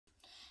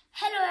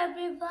Hello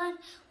everyone,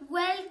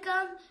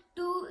 welcome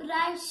to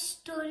Ryder's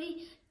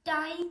Story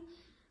Time.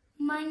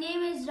 My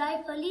name is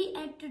Ryder Ali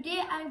and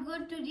today I'm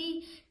going to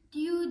read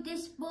you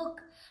this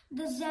book,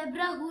 The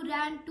Zebra Who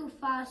Ran Too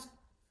Fast.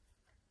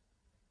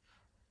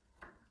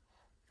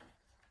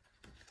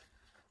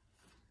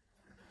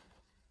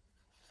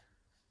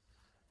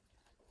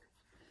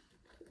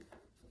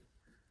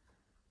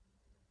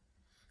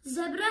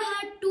 Zebra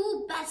had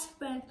two best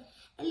friends,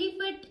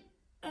 elephant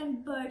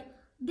and bird.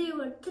 They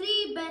were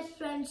three best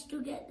friends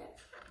together.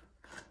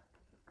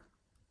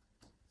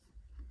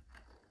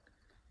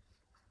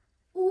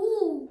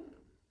 Ooh,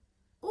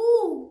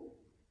 ooh.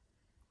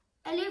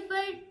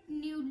 Elephant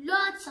knew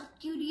lots of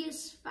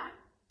curious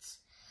facts.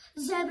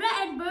 Zebra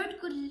and bird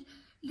could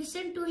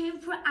listen to him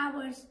for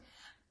hours.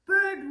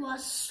 Bird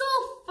was so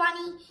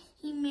funny,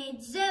 he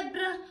made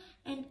zebra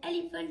and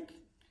elephant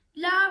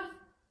laugh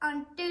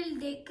until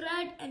they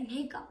cried and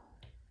hiccuped.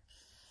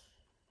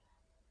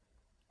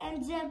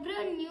 And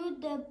Zebra knew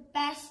the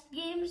best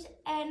games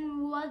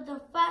and was the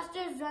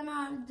fastest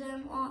runner of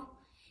them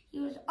all. He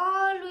was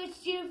always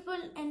cheerful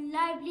and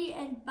lively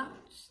and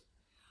bounced.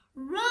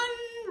 Run,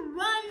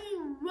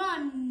 run,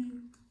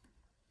 run.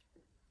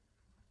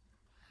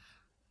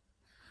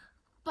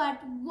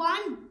 But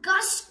one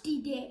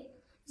gusty day,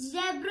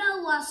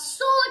 Zebra was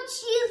so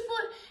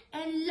cheerful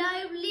and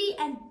lively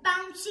and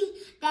bouncy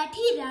that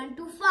he ran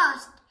too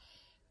fast.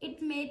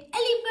 It made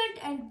elephant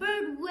and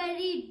bird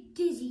very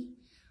dizzy.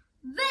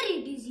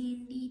 Very dizzy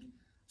indeed.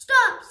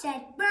 Stop,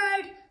 said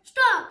bird.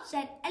 Stop,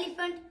 said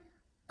elephant.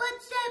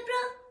 But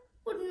Zebra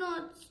would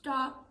not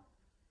stop.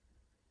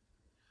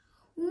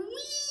 Whee!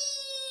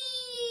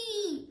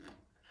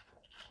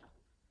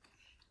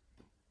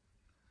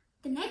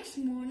 The next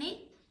morning,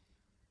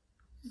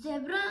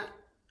 Zebra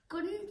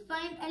couldn't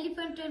find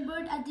elephant and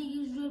bird at the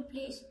usual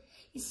place.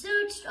 He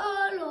searched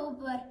all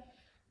over.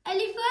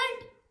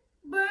 Elephant,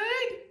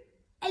 bird,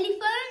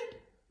 elephant,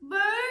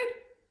 bird,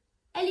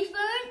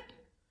 elephant.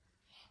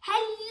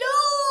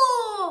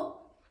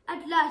 Hello!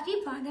 At last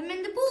he found them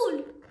in the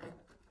pool.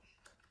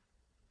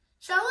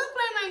 Shall we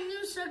play my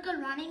new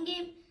circle running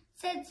game?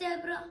 Said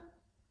Zebra.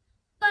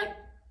 But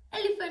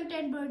elephant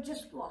and bird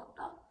just walked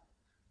off.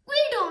 We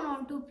don't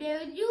want to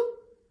play with you,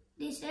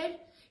 they said.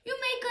 You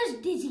make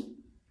us dizzy.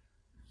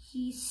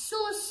 He's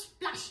so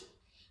splashy.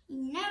 He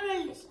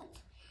never listens.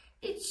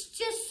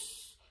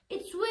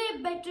 It's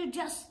way better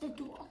just the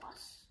two of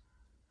us.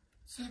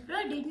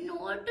 Zebra didn't know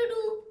what to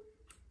do.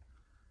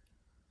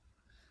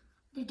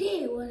 The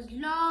day was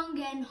long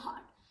and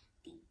hot.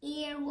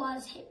 The air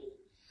was heavy.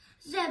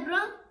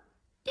 Zebra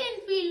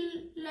didn't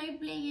feel like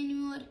playing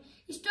anymore.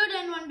 He stood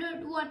and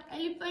wondered what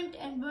elephant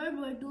and bird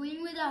were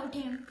doing without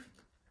him.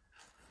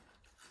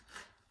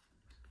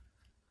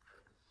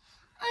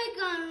 I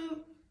can't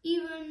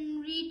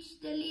even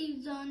reach the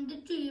leaves on the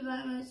tree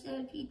by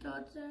myself, he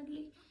thought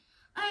sadly.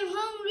 I'm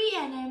hungry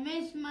and I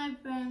miss my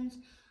friends.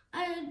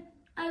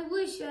 I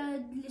wish I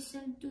had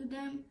listened to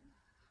them.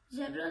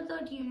 Zebra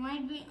thought he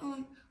might be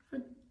on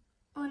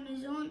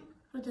his own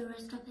for the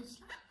rest of his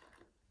life.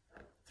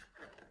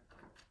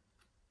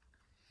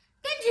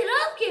 Then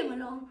Giraffe came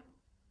along.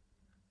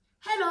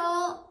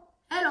 Hello,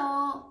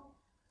 hello,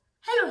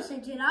 hello,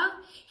 said Giraffe.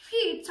 If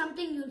you eat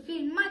something, you'll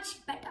feel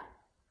much better.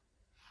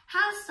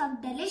 Have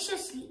some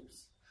delicious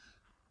leaves.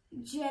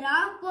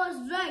 Giraffe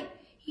was right.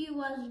 He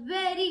was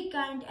very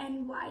kind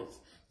and wise.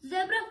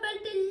 Zebra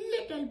felt a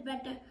little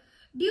better.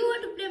 Do you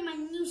want to play my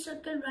new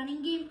circle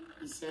running game?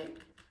 He said.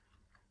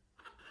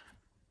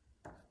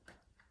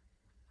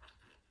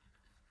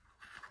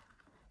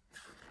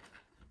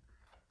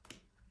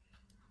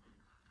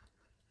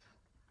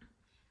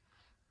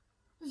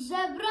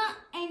 Zebra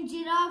and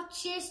Giraffe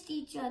chased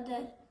each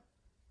other.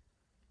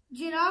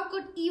 Giraffe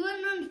could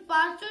even run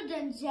faster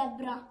than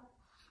Zebra.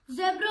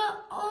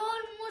 Zebra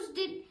almost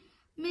didn't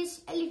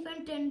miss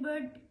elephant and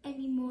bird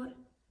anymore.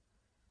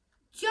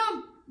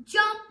 Jump,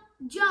 jump,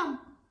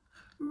 jump.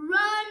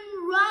 Run,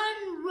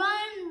 run,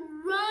 run,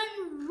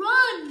 run,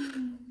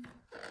 run.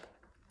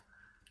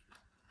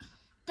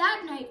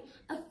 That night,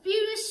 a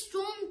furious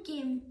storm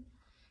came.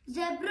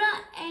 Zebra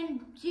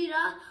and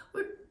Giraffe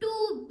were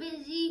too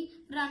busy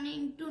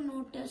running to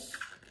notice.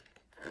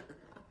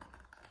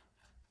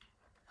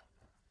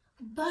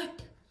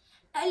 But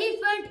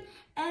elephant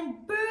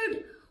and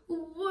bird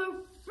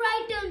were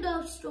frightened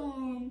of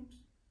storms.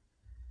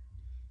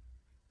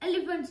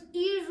 Elephant's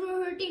ears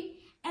were hurting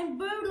and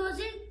bird was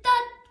in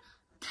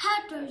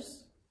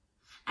tatters.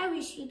 I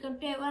wish we could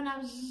play one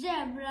of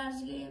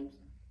Zebra's games,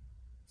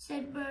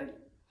 said bird.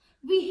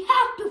 We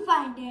have to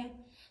find him,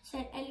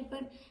 said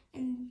elephant,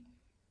 and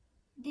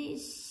they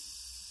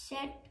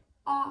set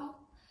off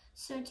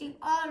searching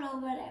all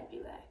over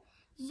everywhere.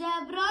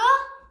 Zebra,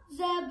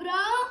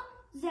 zebra,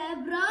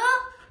 zebra.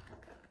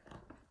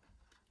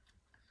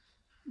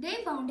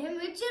 They found him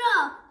with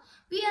Giraffe.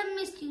 We have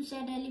missed you,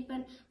 said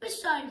elephant. We're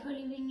sorry for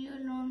leaving you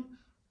alone,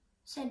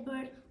 said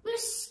bird. We're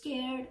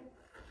scared.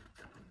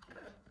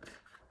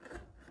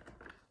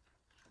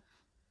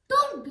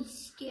 Don't be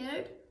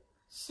scared,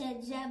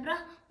 said Zebra.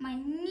 My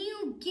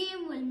new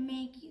game will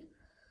make you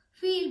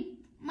feel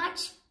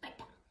much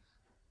better.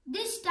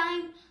 This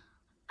time,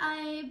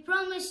 I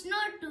promise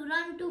not to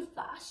run too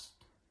fast.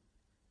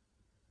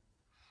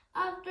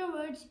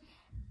 Afterwards,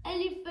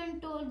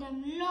 Elephant told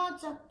them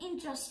lots of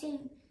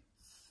interesting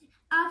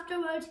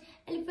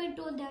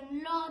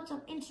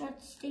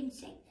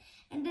things.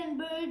 And then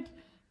Bird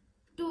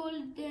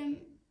told them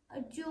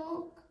a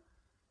joke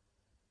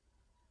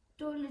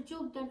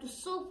that was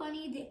so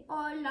funny they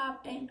all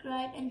laughed and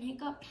cried and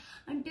hiccuped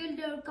until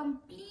they were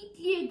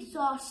completely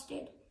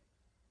exhausted.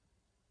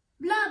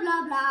 Blah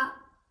blah blah,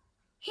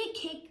 hic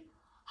hic,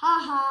 ha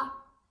ha,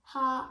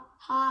 ha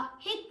ha,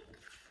 hic.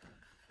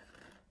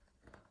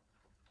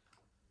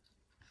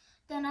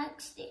 The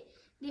next day,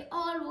 they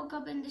all woke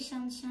up in the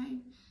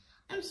sunshine.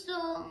 I'm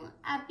so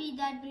happy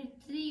that we're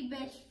 3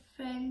 best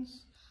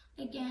friends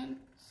again,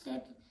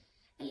 said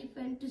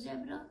Elephant to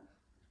Zebra.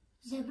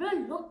 Zebra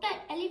looked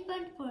at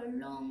Elephant for a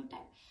long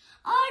time.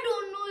 I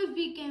don't know if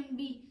we can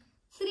be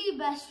 3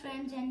 best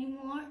friends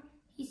anymore,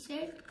 he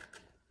said.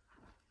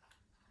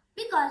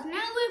 Because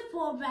now we're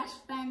 4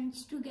 best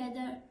friends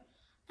together.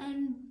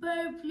 And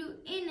Bird flew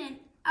in and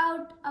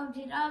out of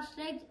Giraffe's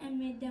legs and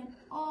made them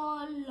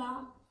all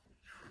laugh.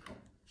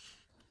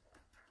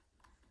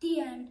 The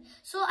end.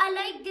 So I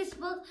like this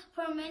book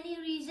for many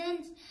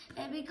reasons,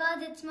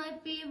 because it's my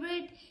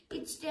favorite.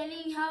 It's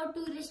telling how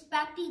to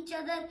respect each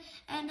other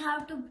and how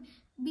to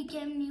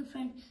become new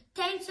friends.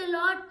 Thanks a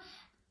lot.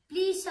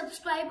 Please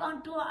subscribe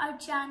onto our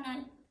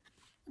channel.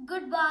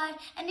 Goodbye.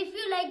 And if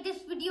you like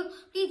this video,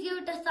 please give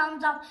it a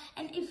thumbs up.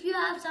 And if you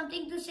have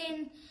something to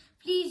say,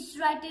 please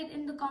write it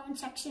in the comment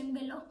section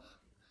below.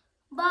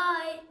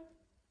 Bye.